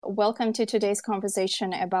Welcome to today's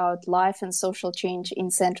conversation about life and social change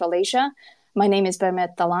in Central Asia. My name is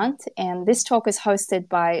Bermet Talant, and this talk is hosted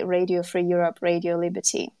by Radio Free Europe, Radio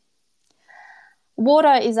Liberty.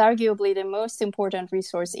 Water is arguably the most important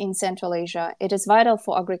resource in Central Asia. It is vital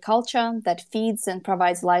for agriculture that feeds and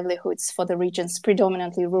provides livelihoods for the region's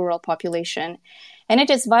predominantly rural population. And it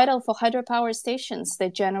is vital for hydropower stations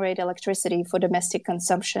that generate electricity for domestic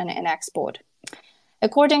consumption and export.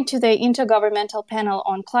 According to the Intergovernmental Panel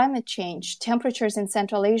on Climate Change, temperatures in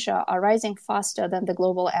Central Asia are rising faster than the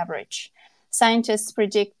global average. Scientists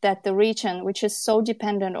predict that the region, which is so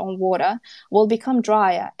dependent on water, will become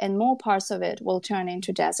drier and more parts of it will turn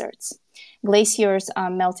into deserts. Glaciers are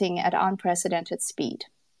melting at unprecedented speed.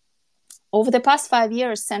 Over the past 5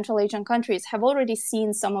 years, Central Asian countries have already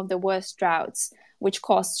seen some of the worst droughts, which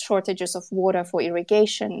caused shortages of water for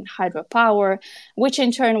irrigation, hydropower, which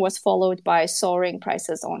in turn was followed by soaring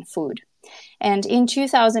prices on food. And in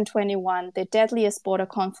 2021, the deadliest border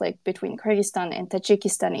conflict between Kyrgyzstan and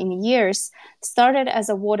Tajikistan in years started as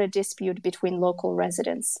a water dispute between local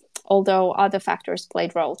residents, although other factors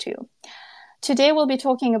played a role too. Today, we'll be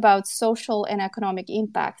talking about social and economic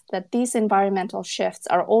impact that these environmental shifts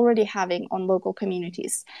are already having on local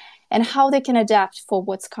communities and how they can adapt for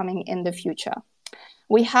what's coming in the future.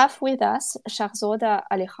 We have with us Shahzoda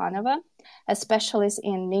Alikhanova, a specialist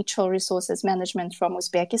in natural resources management from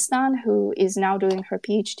Uzbekistan, who is now doing her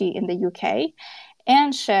PhD in the UK,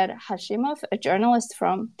 and Sher Hashimov, a journalist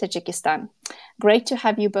from Tajikistan. Great to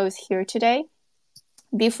have you both here today.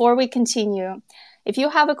 Before we continue, if you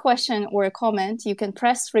have a question or a comment, you can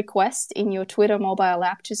press request in your Twitter mobile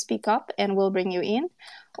app to speak up and we'll bring you in.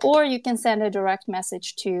 Or you can send a direct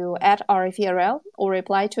message to @RFERL or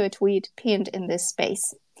reply to a tweet pinned in this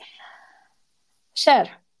space. Sher,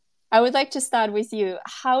 I would like to start with you.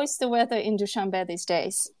 How is the weather in Dushanbe these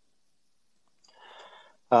days?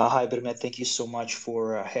 Hi, Bermet. Thank you so much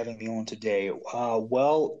for having me on today.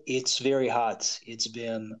 Well, it's very hot. It's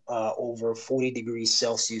been over 40 degrees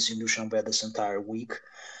Celsius in Dushanbe this entire week.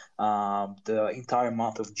 The entire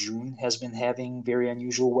month of June has been having very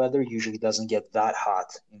unusual weather. Usually doesn't get that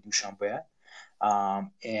hot in Dushanbe.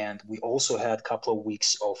 And we also had a couple of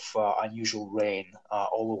weeks of unusual rain,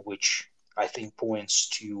 all of which I think points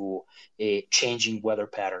to a changing weather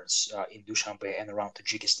patterns in Dushanbe and around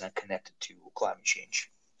Tajikistan connected to climate change.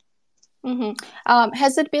 Mm-hmm.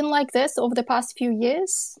 Has it been like this over the past few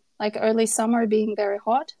years, like early summer being very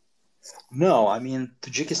hot? No, I mean,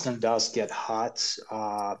 Tajikistan does get hot,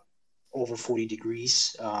 over 40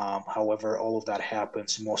 degrees. However, all of that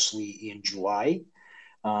happens mostly in July.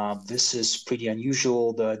 This is pretty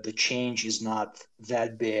unusual. The change is not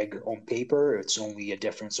that big on paper. It's only a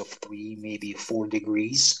difference of 3, maybe 4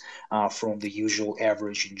 degrees from the usual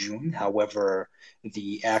average in June. However,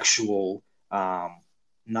 the actual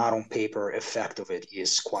not on paper effect of it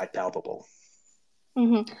is quite palpable.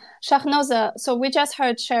 Mm-hmm. Shahnoza, so we just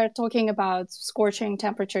heard Sher talking about scorching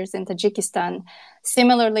temperatures in Tajikistan.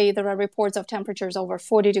 Similarly, there are reports of temperatures over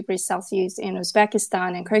 40 degrees Celsius in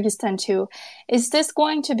Uzbekistan and Kyrgyzstan too. Is this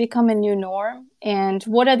going to become a new norm? And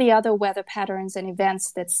what are the other weather patterns and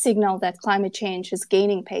events that signal that climate change is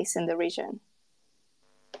gaining pace in the region?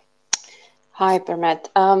 Hi, Bermet.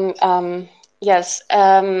 Yes,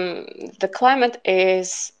 the climate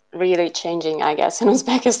is really changing, I guess, in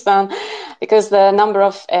Uzbekistan because the number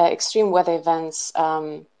of extreme weather events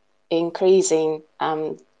increasing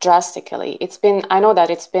drastically. I know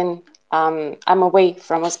that it's been, I'm away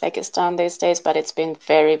from Uzbekistan these days, but it's been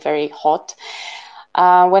very, very hot.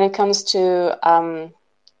 When it comes to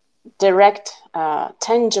direct,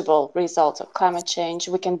 tangible results of climate change,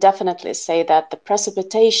 we can definitely say that the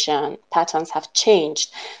precipitation patterns have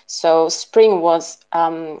changed. So spring was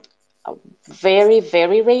very,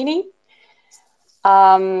 very rainy.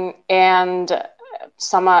 And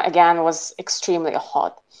summer, again, was extremely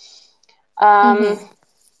hot.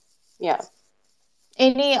 Yeah.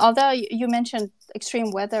 Any other, you mentioned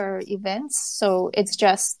extreme weather events, so it's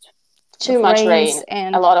just too much rain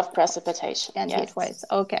and a lot of precipitation and heat waves.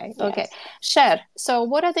 Okay. Sher, so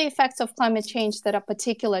what are the effects of climate change that are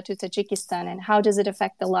particular to Tajikistan, and how does it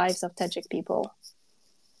affect the lives of Tajik people?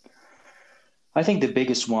 I think the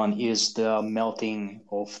biggest one is the melting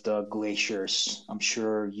of the glaciers. I'm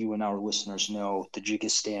sure you and our listeners know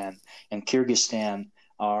Tajikistan and Kyrgyzstan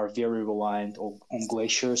are very reliant on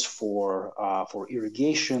glaciers for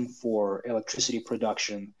irrigation, for electricity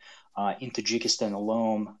production. In Tajikistan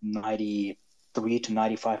alone, 93 to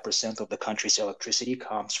 95% of the country's electricity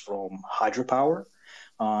comes from hydropower,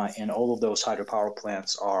 and all of those hydropower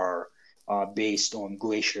plants are based on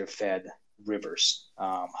glacier-fed rivers.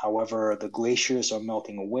 However, the glaciers are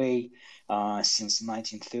melting away. Since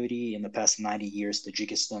 1930, in the past 90 years,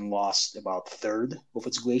 Tajikistan lost about a third of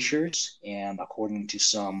its glaciers. And according to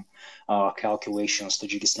some calculations,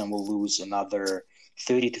 Tajikistan will lose another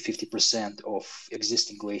 30 to 50% of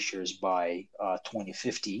existing glaciers by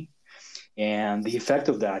 2050. And the effect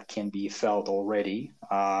of that can be felt already.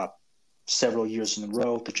 Several years in a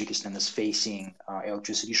row, Tajikistan is facing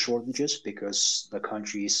electricity shortages because the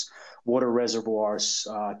country's water reservoirs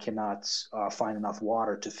cannot find enough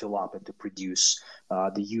water to fill up and to produce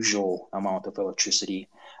the usual amount of electricity.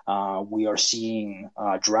 We are seeing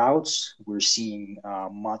droughts. We're seeing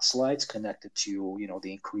mudslides connected to,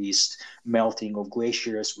 the increased melting of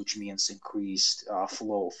glaciers, which means increased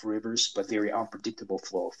flow of rivers, but very unpredictable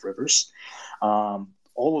flow of rivers.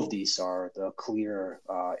 All of these are the clear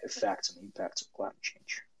effects and impacts of climate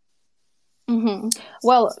change. Mm-hmm.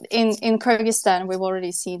 Well, in Kyrgyzstan, we've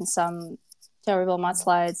already seen some terrible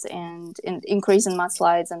mudslides and increase in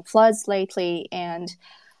mudslides and floods lately, and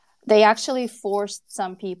they actually forced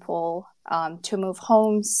some people to move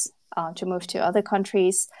homes, to move to other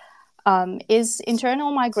countries. Is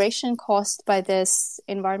internal migration caused by this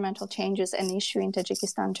environmental changes an issue in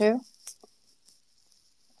Tajikistan too?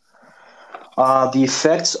 The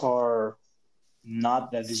effects are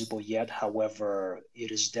not that visible yet. However,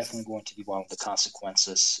 it is definitely going to be one of the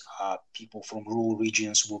consequences. People from rural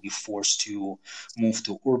regions will be forced to move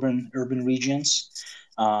to urban regions,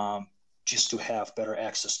 just to have better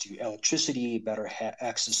access to electricity, better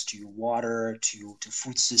access to water, to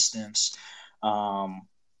food systems.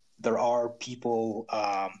 There are people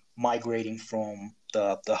migrating from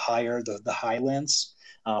the highlands,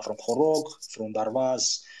 from Khorog, from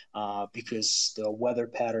Darvaz, because the weather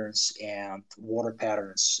patterns and water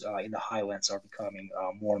patterns in the highlands are becoming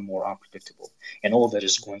more and more unpredictable. And all of that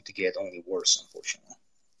is going to get only worse, unfortunately.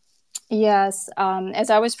 Yes. As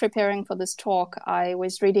I was preparing for this talk, I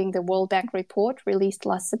was reading the World Bank report released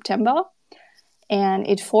last September, and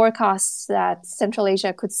it forecasts that Central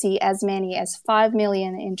Asia could see as many as 5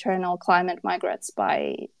 million internal climate migrants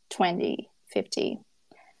by 2050,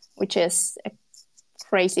 which is a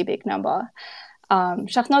crazy big number.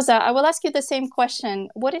 Shahnoza, I will ask you the same question.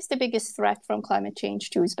 What is the biggest threat from climate change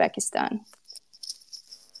to Uzbekistan?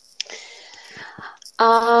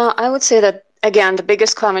 I would say that, again, the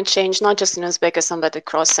biggest climate change, not just in Uzbekistan, but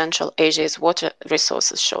across Central Asia, is water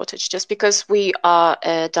resources shortage. Just because we are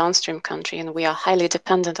a downstream country and we are highly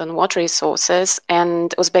dependent on water resources,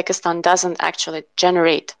 and Uzbekistan doesn't actually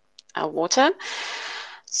generate water.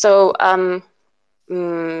 So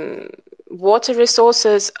water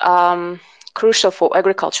resources crucial for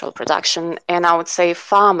agricultural production, and I would say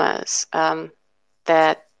farmers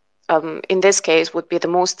that in this case would be the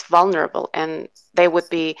most vulnerable, and they would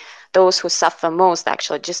be those who suffer most,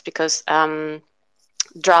 actually, just because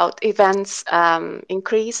drought events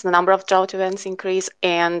increase, the number of drought events increase,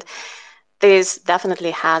 and this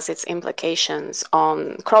definitely has its implications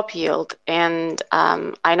on crop yield. And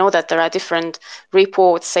I know that there are different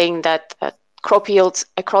reports saying that crop yields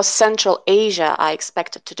across Central Asia are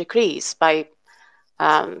expected to decrease by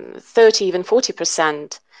 30, even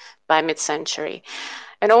 40% by mid-century.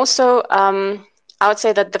 And also, I would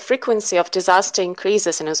say that the frequency of disaster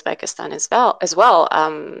increases in Uzbekistan as well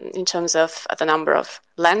in terms of the number of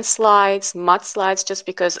landslides, mudslides, just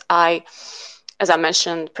because as I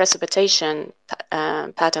mentioned, precipitation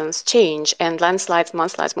patterns change, and landslides,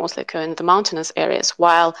 mudslides mostly occur in the mountainous areas,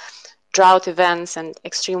 while drought events and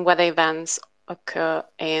extreme weather events occur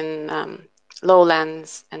in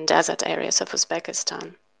lowlands and desert areas of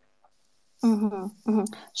Uzbekistan. Mm-hmm, mm-hmm.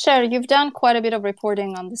 Cher, you've done quite a bit of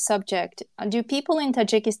reporting on the subject. Do people in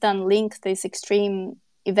Tajikistan link these extreme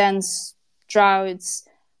events, droughts,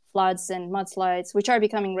 floods, and mudslides, which are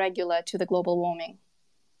becoming regular, to the global warming?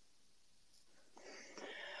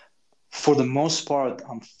 For the most part,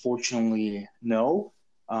 unfortunately, no.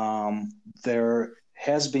 There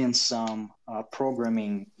has been some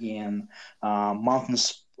programming in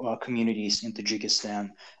mountainous communities in Tajikistan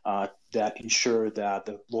that ensure that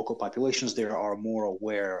the local populations there are more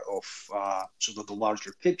aware of sort of the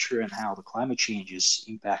larger picture and how the climate change is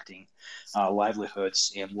impacting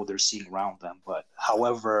livelihoods and what they're seeing around them. But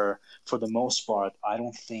however, for the most part, I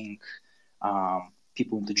don't think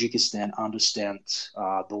people in Tajikistan understand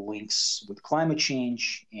the links with climate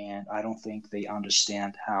change, and I don't think they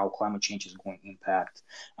understand how climate change is going to impact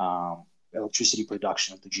electricity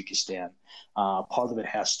production in Tajikistan. Part of it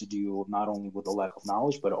has to do not only with the lack of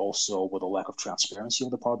knowledge, but also with the lack of transparency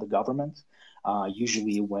on the part of the government.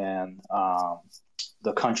 Usually when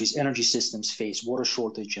the country's energy systems face water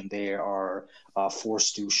shortage and they are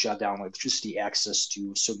forced to shut down electricity access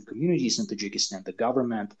to certain communities in Tajikistan, the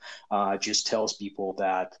government just tells people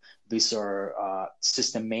that these are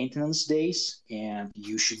system maintenance days and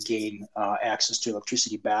you should gain access to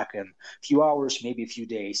electricity back in a few hours, maybe a few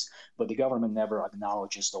days. But the government never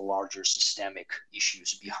acknowledges the larger systemic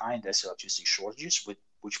issues behind this electricity shortages,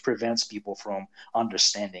 which prevents people from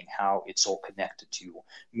understanding how it's all connected to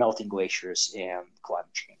melting glaciers and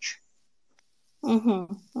climate change.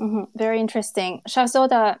 Very interesting.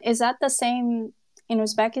 Shahzoda, is that the same in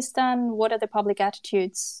Uzbekistan? What are the public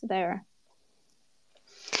attitudes there?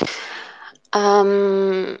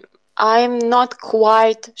 I'm not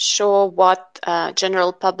quite sure what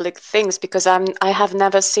general public thinks, because I have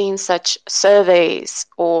never seen such surveys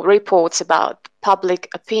or reports about public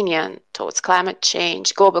opinion towards climate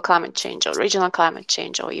change, global climate change or regional climate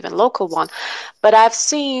change or even local one. But I've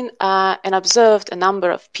seen and observed a number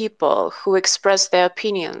of people who express their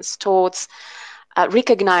opinions towards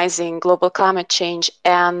recognizing global climate change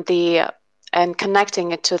and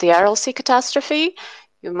connecting it to the RLC catastrophe.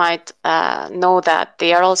 You might know that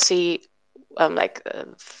the RLC,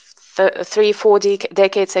 3-4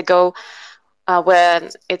 decades ago,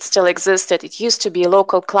 when it still existed, it used to be a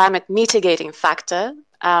local climate mitigating factor.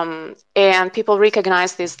 And people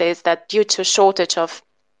recognize these days that due to shortage of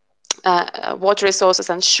water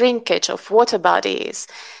resources and shrinkage of water bodies,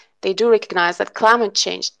 they do recognize that climate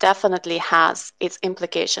change definitely has its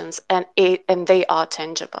implications, and they are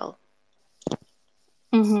tangible.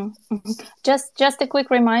 Just a quick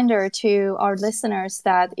reminder to our listeners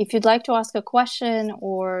that if you'd like to ask a question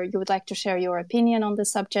or you would like to share your opinion on the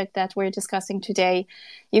subject that we're discussing today,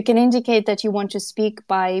 you can indicate that you want to speak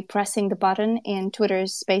by pressing the button in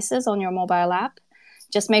Twitter's Spaces on your mobile app.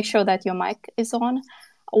 Just make sure that your mic is on,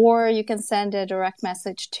 or you can send a direct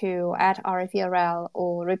message to @RFERL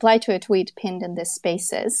or reply to a tweet pinned in this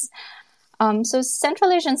Spaces. So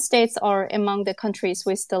Central Asian states are among the countries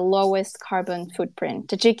with the lowest carbon footprint.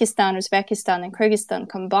 Tajikistan, Uzbekistan, and Kyrgyzstan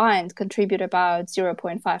combined contribute about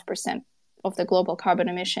 0.5% of the global carbon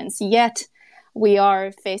emissions, yet we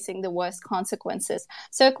are facing the worst consequences.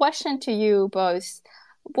 So a question to you both: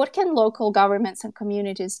 what can local governments and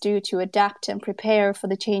communities do to adapt and prepare for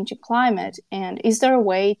the changing climate? And is there a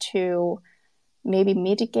way to maybe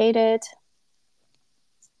mitigate it?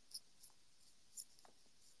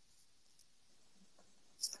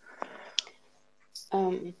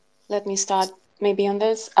 Let me start maybe on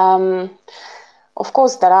this. Of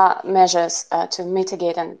course, there are measures to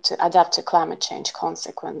mitigate and to adapt to climate change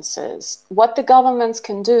consequences. What the governments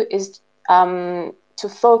can do is to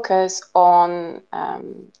focus on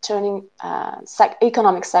turning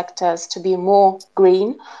economic sectors to be more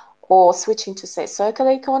green, or switching to, say,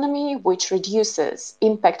 circular economy, which reduces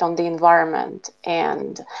impact on the environment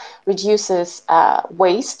and reduces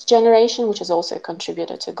waste generation, which is also a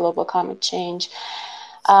contributor to global climate change.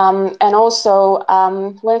 And also,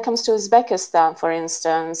 when it comes to Uzbekistan, for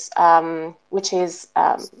instance, which is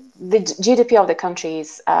the GDP of the country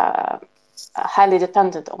is highly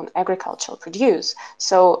dependent on agricultural produce.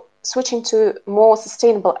 So switching to more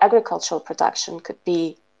sustainable agricultural production could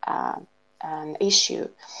be an issue.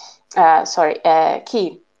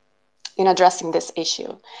 Key in addressing this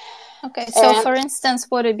issue. Okay, so for instance,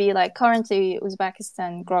 would it be like currently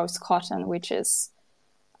Uzbekistan grows cotton, which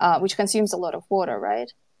consumes a lot of water,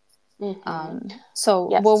 right? Yes.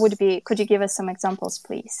 What would be? Could you give us some examples,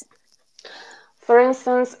 please? For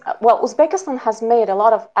instance, Uzbekistan has made a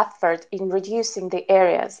lot of effort in reducing the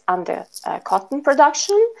areas under cotton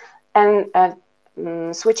production and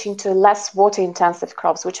switching to less water-intensive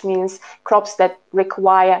crops, which means crops that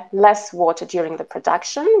require less water during the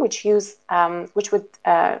production, which would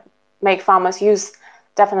make farmers use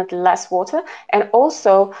definitely less water, and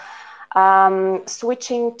also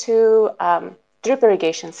switching to drip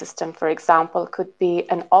irrigation system, for example, could be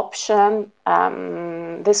an option.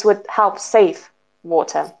 This would help save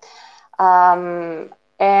water,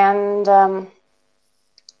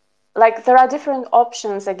 there are different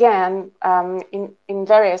options again in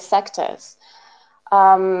various sectors.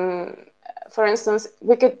 For instance,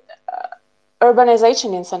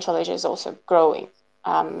 urbanization in Central Asia is also growing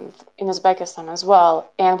in Uzbekistan as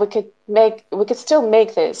well, and we could still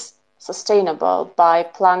make this sustainable by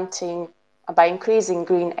increasing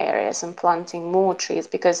green areas and planting more trees,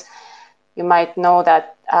 because you might know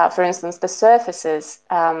that, for instance, the surfaces,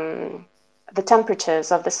 the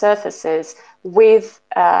temperatures of the surfaces with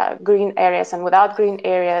green areas and without green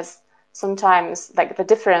areas sometimes like the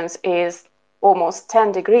difference is almost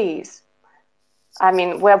 10 degrees. I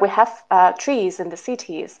mean, where we have trees in the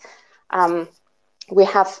cities, we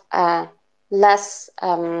have less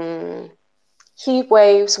heat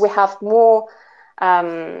waves, we have more,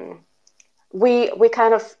 we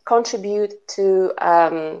kind of contribute to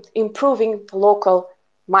improving local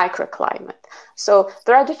microclimate. So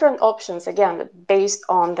there are different options, again, based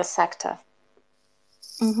on the sector.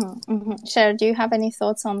 Cher, do you have any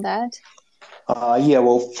thoughts on that? Yeah,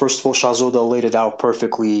 well, first of all, Shahzoda laid it out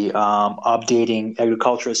perfectly. Updating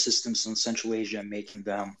agricultural systems in Central Asia, making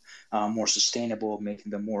them more sustainable,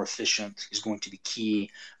 making them more efficient is going to be key.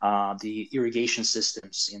 The irrigation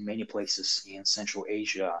systems in many places in Central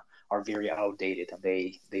Asia are very outdated and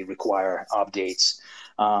they require updates.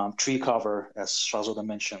 Tree cover, as Shahzoda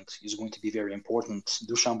mentioned, is going to be very important.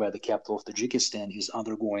 Dushanbe, the capital of Tajikistan, is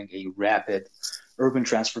undergoing a rapid urban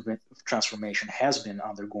transformation, has been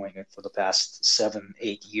undergoing it for the past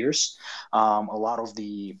 7-8 years. A lot of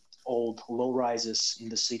the old low rises in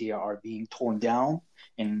the city are being torn down,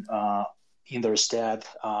 and in their stead,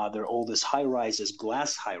 their oldest high rises,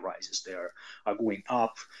 glass high rises, are going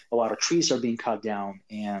up. A lot of trees are being cut down,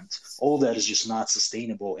 and all that is just not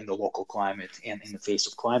sustainable in the local climate. And in the face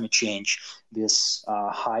of climate change, this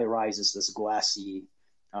high rises, this glassy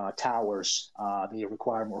towers, they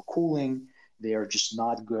require more cooling. They are just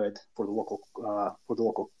not good for the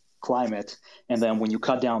local climate. And then when you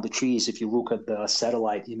cut down the trees, if you look at the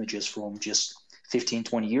satellite images from just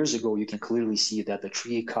 15-20 years ago, you can clearly see that the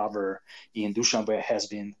tree cover in Dushanbe has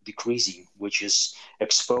been decreasing, which is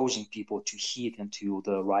exposing people to heat and to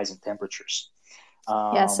the rise in temperatures.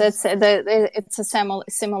 Yes, it's a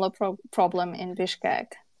similar problem in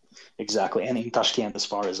Bishkek. Exactly, and in Tashkent, as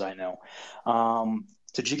far as I know.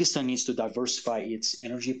 Tajikistan needs to diversify its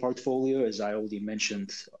energy portfolio. As I already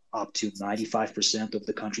mentioned, up to 95% of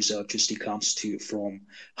the country's electricity comes from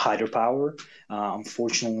hydropower.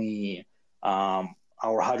 Unfortunately, our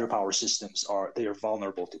hydropower systems are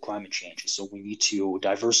vulnerable to climate change. So we need to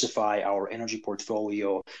diversify our energy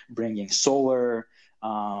portfolio, bringing solar,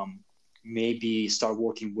 maybe start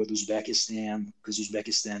working with Uzbekistan, because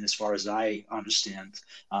Uzbekistan, as far as I understand,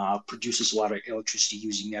 produces a lot of electricity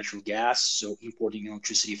using natural gas. So importing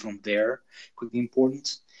electricity from there could be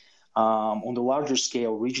important. On the larger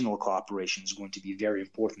scale, regional cooperation is going to be very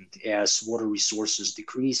important. As water resources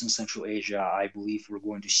decrease in Central Asia, I believe we're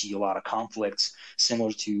going to see a lot of conflicts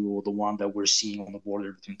similar to the one that we're seeing on the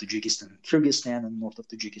border between Tajikistan and Kyrgyzstan and north of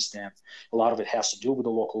Tajikistan. A lot of it has to do with the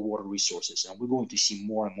local water resources, and we're going to see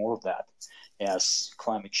more and more of that as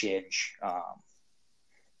climate change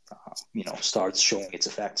starts showing its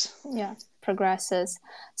effects. Yeah, progresses.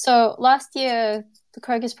 So last year, the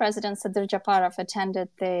Kyrgyz president Sadir Japarov attended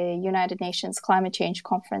the United Nations Climate Change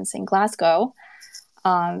Conference in Glasgow,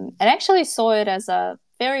 and actually saw it as a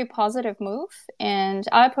very positive move. And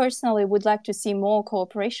I personally would like to see more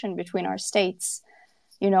cooperation between our states,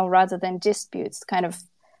 rather than disputes, kind of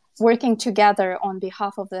working together on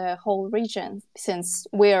behalf of the whole region, since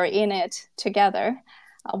we are in it together.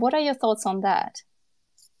 What are your thoughts on that?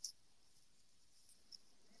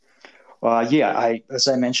 As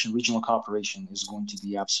I mentioned, regional cooperation is going to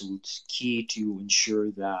be absolute key to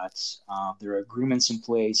ensure that there are agreements in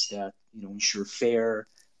place that ensure fair,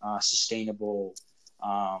 sustainable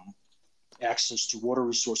access to water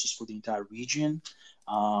resources for the entire region,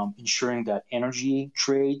 ensuring that energy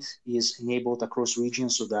trade is enabled across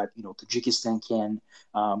regions so that Tajikistan can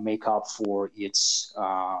make up for its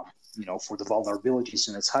for the vulnerabilities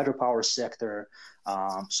in its hydropower sector,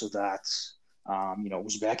 so that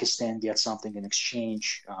Uzbekistan gets something in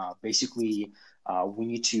exchange. Basically, we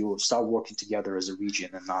need to start working together as a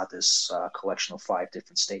region and not as a collection of 5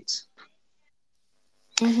 different states.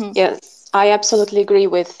 Mm-hmm. Yes, I absolutely agree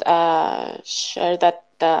with Cher that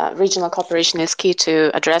regional cooperation is key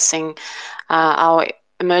to addressing our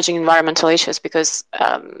emerging environmental issues, because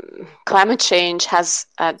climate change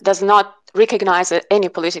does not recognize any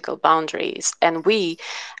political boundaries, and we,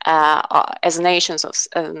 as nations of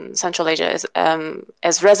Central Asia,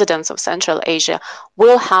 as residents of Central Asia,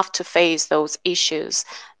 will have to face those issues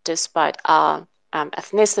despite our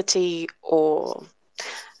ethnicity or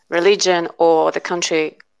religion or the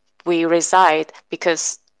country we reside,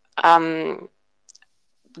 because the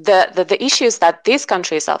issues that these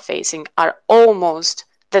countries are facing are almost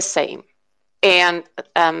the same, and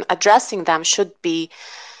addressing them should be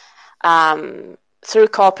through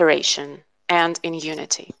cooperation and in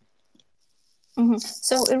unity. Mm-hmm.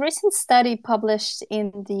 So a recent study published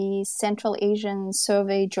in the Central Asian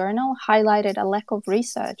Survey Journal highlighted a lack of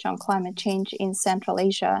research on climate change in Central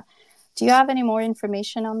Asia. Do you have any more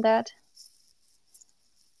information on that?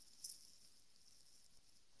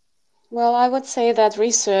 Well, I would say that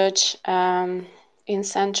research in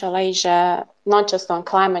Central Asia, not just on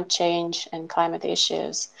climate change and climate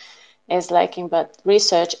issues, is lacking, but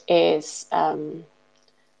research is, in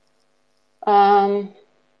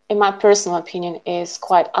my personal opinion, is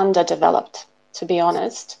quite underdeveloped, to be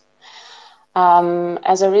honest.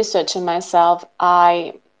 As a researcher myself,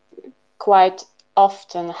 I quite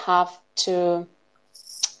often have to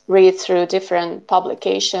read through different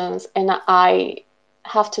publications, and I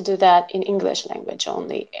have to do that in English language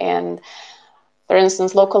only. And for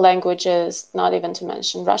instance, local languages, not even to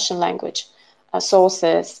mention Russian language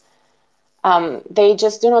sources, they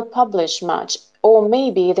just do not publish much, or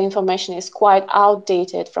maybe the information is quite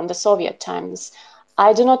outdated from the Soviet times.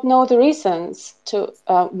 I do not know the reasons to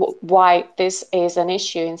why this is an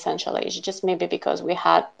issue in Central Asia, just maybe because we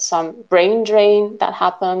had some brain drain that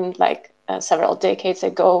happened like several decades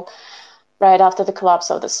ago, right after the collapse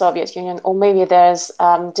of the Soviet Union, or maybe there's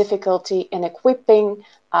difficulty in equipping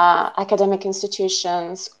academic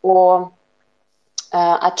institutions or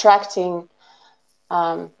attracting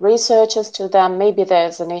researchers to them. Maybe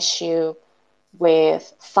there's an issue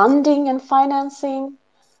with funding and financing.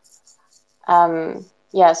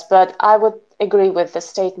 Yes, but I would agree with the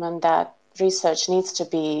statement that research needs to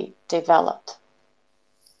be developed.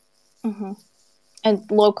 Mm-hmm.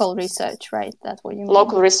 And local research, right? That's what you mean.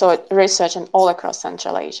 Local research and all across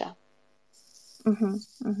Central Asia. Mm-hmm.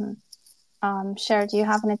 Mm-hmm. Cher, do you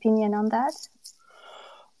have an opinion on that?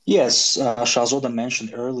 Yes, Shahzoda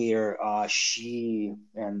mentioned earlier, she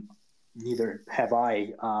and neither have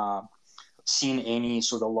I seen any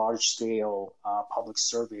sort of large-scale public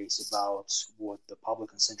surveys about what the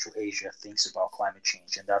public in Central Asia thinks about climate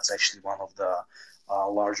change, and that's actually one of the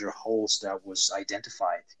larger holes that was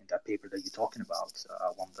identified in that paper that you're talking about.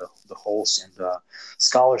 One of the holes in the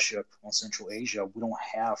scholarship on Central Asia. We don't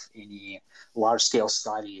have any large-scale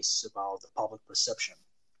studies about the public perception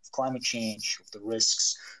of climate change, of the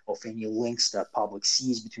risks, of any links that public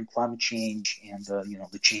sees between climate change and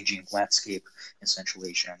the changing landscape in Central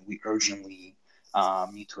Asia. And we urgently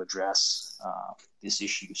need to address these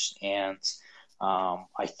issues. And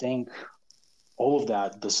I think all of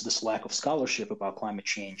that, this lack of scholarship about climate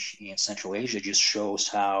change in Central Asia, just shows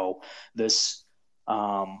how this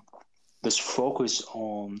this focus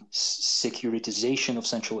on securitization of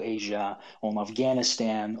Central Asia, on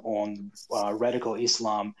Afghanistan, on radical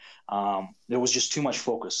Islam, there was just too much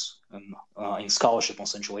focus in scholarship on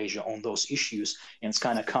Central Asia on those issues, and it's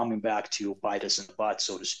kind of coming back to bite us in the butt,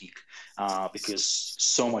 so to speak, because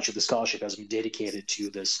so much of the scholarship has been dedicated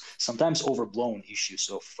to this sometimes overblown issues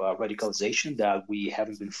of radicalization that we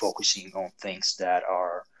haven't been focusing on things that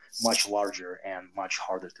are much larger and much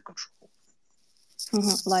harder to control.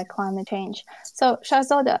 Mm-hmm, like climate change. So,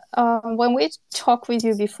 Shahzoda, when we talked with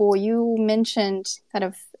you before, you mentioned kind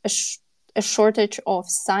of a shortage of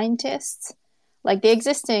scientists. Like the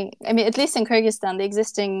existing, I mean, at least in Kyrgyzstan, the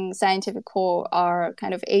existing scientific corps are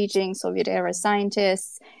kind of aging Soviet-era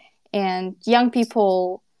scientists, and young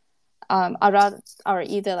people are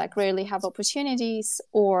either like rarely have opportunities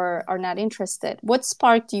or are not interested. What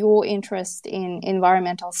sparked your interest in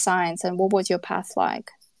environmental science, and what was your path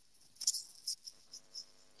like?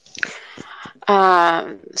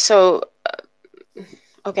 Are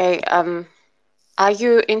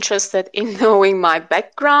you interested in knowing my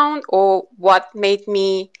background or what made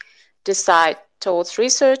me decide towards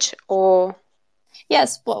research, or?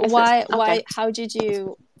 Yes, but why, how did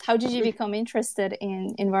you become interested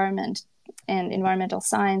in environment and environmental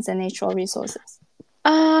science and natural resources?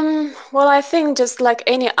 Well, I think just like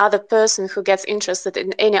any other person who gets interested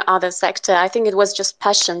in any other sector, I think it was just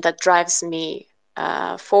passion that drives me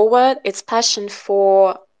forward. It's passion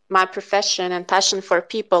for my profession and passion for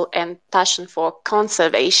people and passion for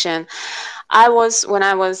conservation. When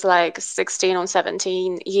I was like 16 or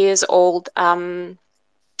 17 years old, I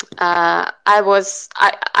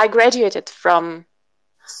graduated from,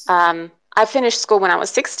 I finished school when I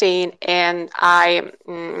was 16, and I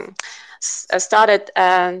started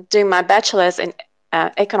doing my bachelor's in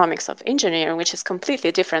economics of engineering, which is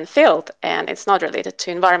completely different field, and it's not related to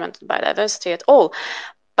environment and biodiversity at all.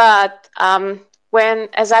 But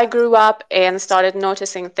as I grew up and started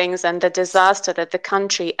noticing things and the disaster that the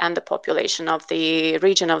country and the population of the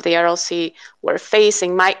region of the Aral Sea were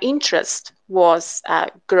facing, my interest was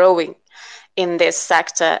growing in this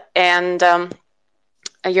sector. And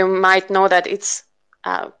you might know that it's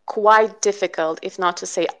quite difficult, if not to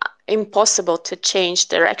say impossible, to change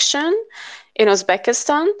direction in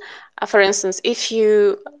Uzbekistan. For instance, if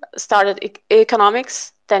you started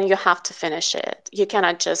economics, then you have to finish it. You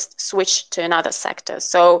cannot just switch to another sector.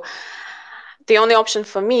 So the only option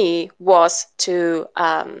for me was to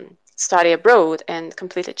study abroad and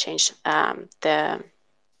completely changed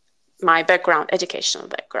my background, educational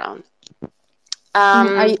background.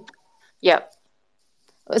 Yeah.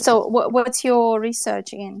 So what's your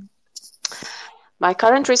research in? My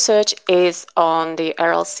current research is on the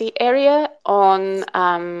Aral Sea area, on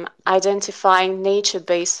identifying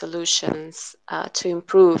nature-based solutions to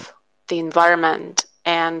improve the environment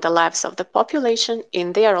and the lives of the population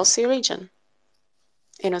in the Aral Sea region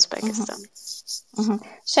in Uzbekistan.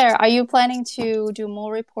 Cher, are you planning to do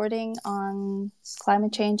more reporting on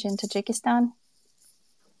climate change in Tajikistan?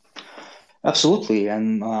 Absolutely,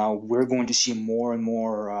 and we're going to see more and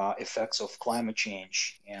more effects of climate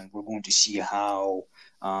change, and we're going to see how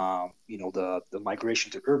the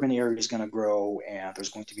migration to urban areas is going to grow, and there's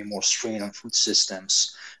going to be more strain on food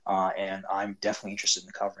systems, and I'm definitely interested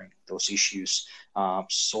in covering those issues.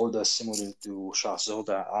 Sort of similar to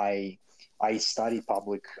Shahzoda, I studied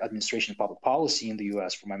public administration and public policy in the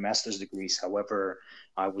U.S. for my master's degrees. However,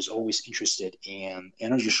 I was always interested in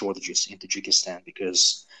energy shortages in Tajikistan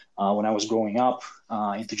because when I was growing up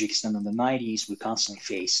in Tajikistan in the 90s, we constantly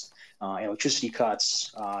faced electricity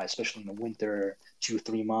cuts, especially in the winter,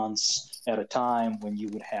 2-3 months at a time when you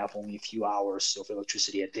would have only a few hours of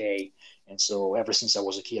electricity a day. And so ever since I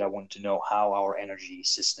was a kid, I wanted to know how our energy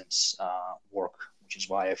systems work, which is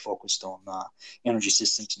why I focused on energy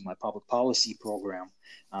systems in my public policy program,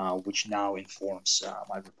 which now informs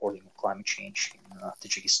my reporting of climate change in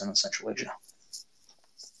Tajikistan and Central Asia.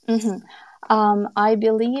 I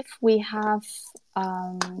believe we have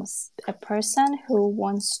a person who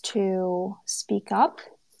wants to speak up.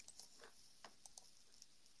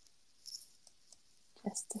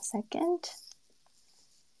 Just a second.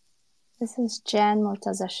 This is Jan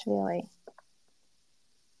Murtazashvili.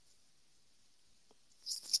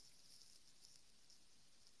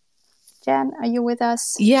 Jan, are you with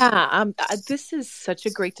us? Yeah, this is such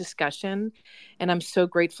a great discussion, and I'm so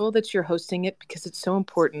grateful that you're hosting it because it's so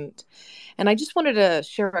important. And I just wanted to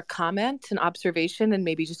share a comment, an observation, and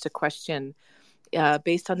maybe just a question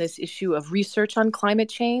based on this issue of research on climate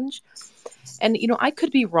change. And, I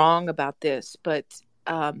could be wrong about this, but,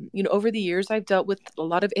 over the years, I've dealt with a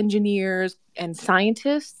lot of engineers and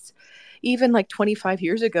scientists. Even like 25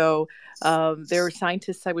 years ago, there were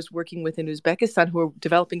scientists I was working with in Uzbekistan who were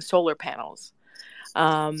developing solar panels.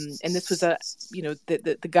 And this was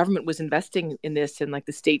the government was investing in this in like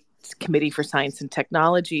the State Committee for Science and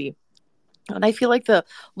Technology. And I feel like the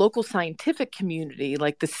local scientific community,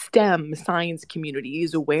 like the STEM science community,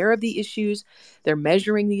 is aware of the issues. They're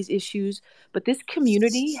measuring these issues. But this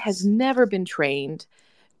community has never been trained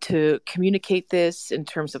to communicate this in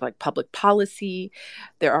terms of like public policy.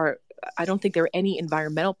 I don't think there are any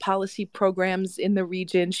environmental policy programs in the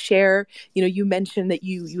region. Cher, you mentioned that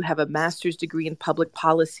you have a master's degree in public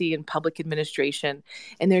policy and public administration,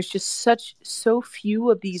 and there's just so few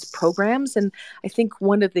of these programs. And I think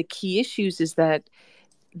one of the key issues is that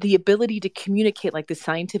the ability to communicate like the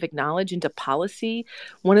scientific knowledge into policy,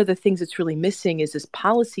 one of the things that's really missing is this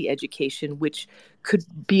policy education, which could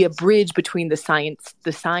be a bridge between the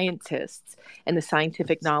scientists and the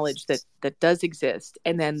scientific knowledge that does exist,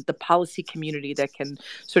 and then the policy community that can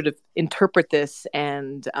sort of interpret this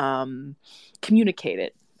and communicate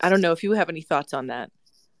it. I don't know if you have any thoughts on that,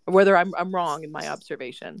 or whether I'm wrong in my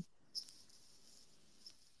observation.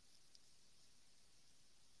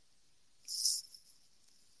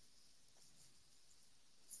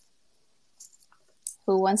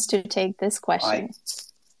 Who wants to take this question?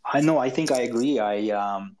 I know. I think I agree.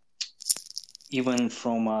 Even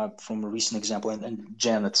from a recent example, and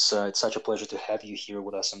Jen, it's such a pleasure to have you here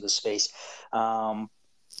with us in this space.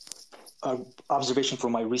 Observation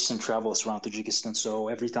from my recent travels around Tajikistan. So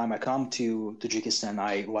every time I come to Tajikistan,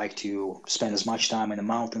 I like to spend as much time in the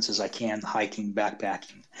mountains as I can, hiking,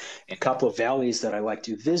 backpacking. And a couple of valleys that I like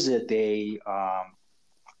to visit, they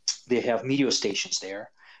have meteor stations there.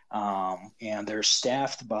 And they're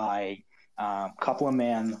staffed by a couple of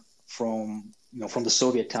men from the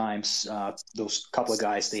Soviet times. Those couple of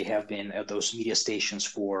guys, they have been at those media stations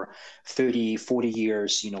for 30, 40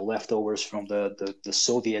 years, leftovers from the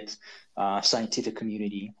Soviet scientific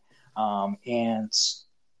community. And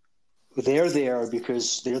they're there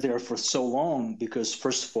because they're there for so long because,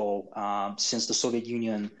 first of all, since the Soviet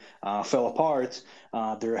Union fell apart,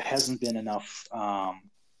 there hasn't been enough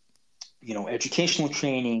educational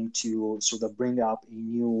training to sort of bring up a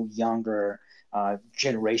new, younger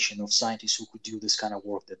generation of scientists who could do this kind of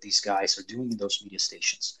work that these guys are doing in those media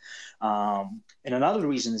stations. And another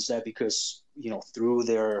reason is that because, through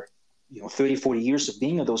their 30, 40 years of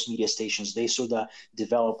being at those media stations, they sort of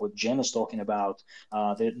develop what Jen is talking about.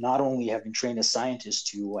 They not only have been trained as scientists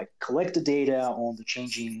to like collect the data on the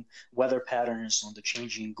changing weather patterns, on the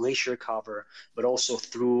changing glacier cover, but also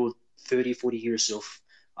through 30, 40 years of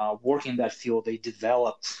working in that field, they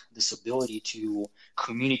developed this ability to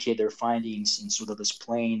communicate their findings in sort of this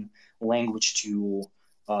plain language to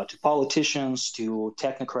politicians, to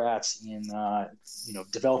technocrats in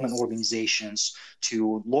development organizations,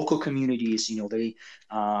 to local communities.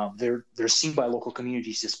 They're seen by local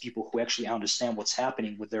communities as people who actually understand what's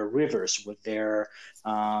happening with their rivers, with their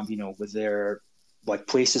with their like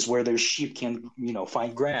places where their sheep can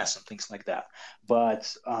find grass and things like that.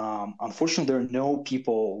 But unfortunately, there are no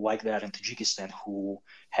people like that in Tajikistan who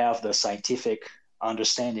have the scientific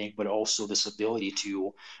understanding, but also this ability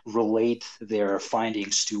to relate their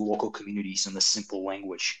findings to local communities in a simple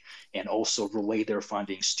language, and also relate their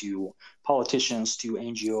findings to politicians, to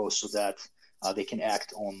NGOs, so that they can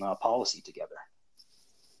act on policy together.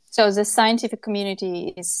 So the scientific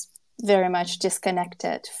community is very much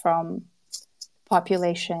disconnected from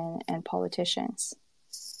population and politicians.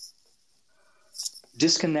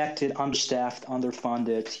 Disconnected, understaffed,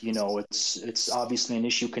 underfunded. It's obviously an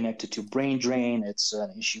issue connected to brain drain. It's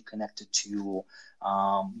an issue connected to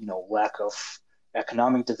lack of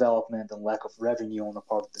economic development and lack of revenue on the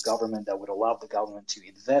part of the government that would allow the government to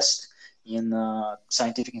invest in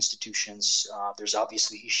scientific institutions. There's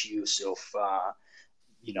obviously issues of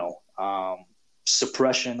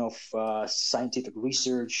suppression of scientific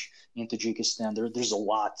research in Tajikistan. There's a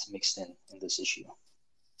lot mixed in this issue.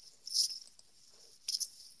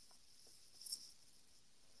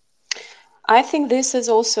 I think this is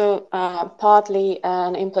also partly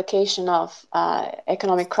an implication of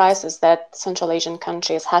economic crisis that Central Asian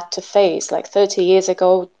countries had to face. Like 30 years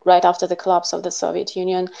ago, right after the collapse of the Soviet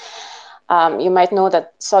Union, you might know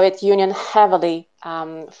that Soviet Union heavily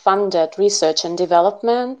funded research and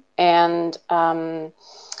development. And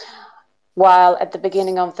while at the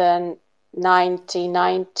beginning of the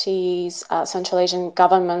 1990s, Central Asian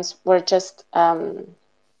governments were just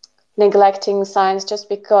neglecting science just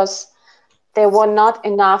because there were not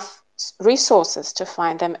enough resources to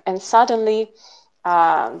find them. And suddenly,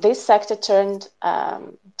 this sector turned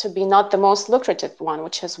to be not the most lucrative one,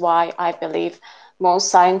 which is why I believe most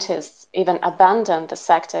scientists even abandoned the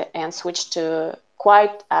sector and switched to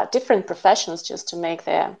quite different professions just to make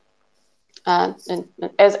their,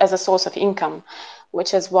 as a source of income,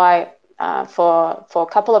 which is why for a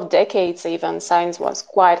couple of decades even, science was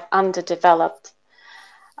quite underdeveloped.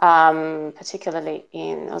 Particularly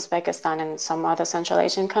in Uzbekistan and some other Central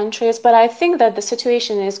Asian countries. But I think that the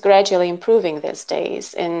situation is gradually improving these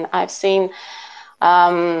days. And I've seen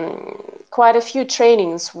quite a few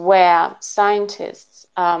trainings where scientists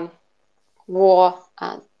were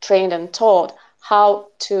trained and taught how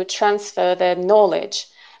to transfer their knowledge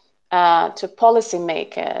to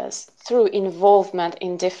policymakers through involvement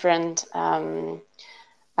in different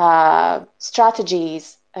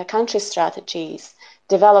strategies, country strategies,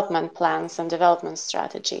 development plans and development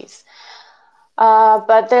strategies.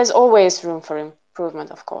 But there's always room for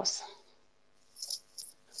improvement, of course.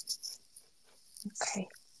 Okay.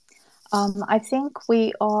 I think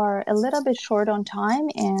we are a little bit short on time,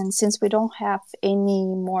 and since we don't have any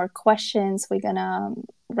more questions, we're gonna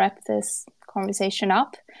wrap this conversation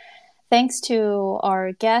up. Thanks to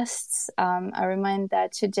our guests. I remind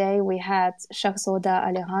that today we had Shahzoda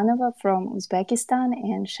Alihanova from Uzbekistan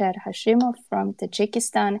and Sher Hashimov from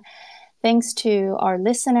Tajikistan. Thanks to our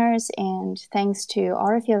listeners and thanks to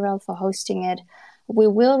RFRL for hosting it. We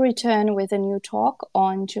will return with a new talk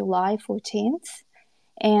on July 14th.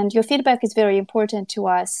 And your feedback is very important to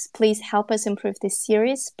us. Please help us improve this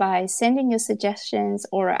series by sending your suggestions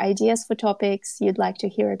or ideas for topics you'd like to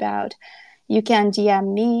hear about. You can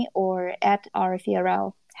DM me or at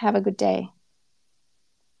RFRL. Have a good day.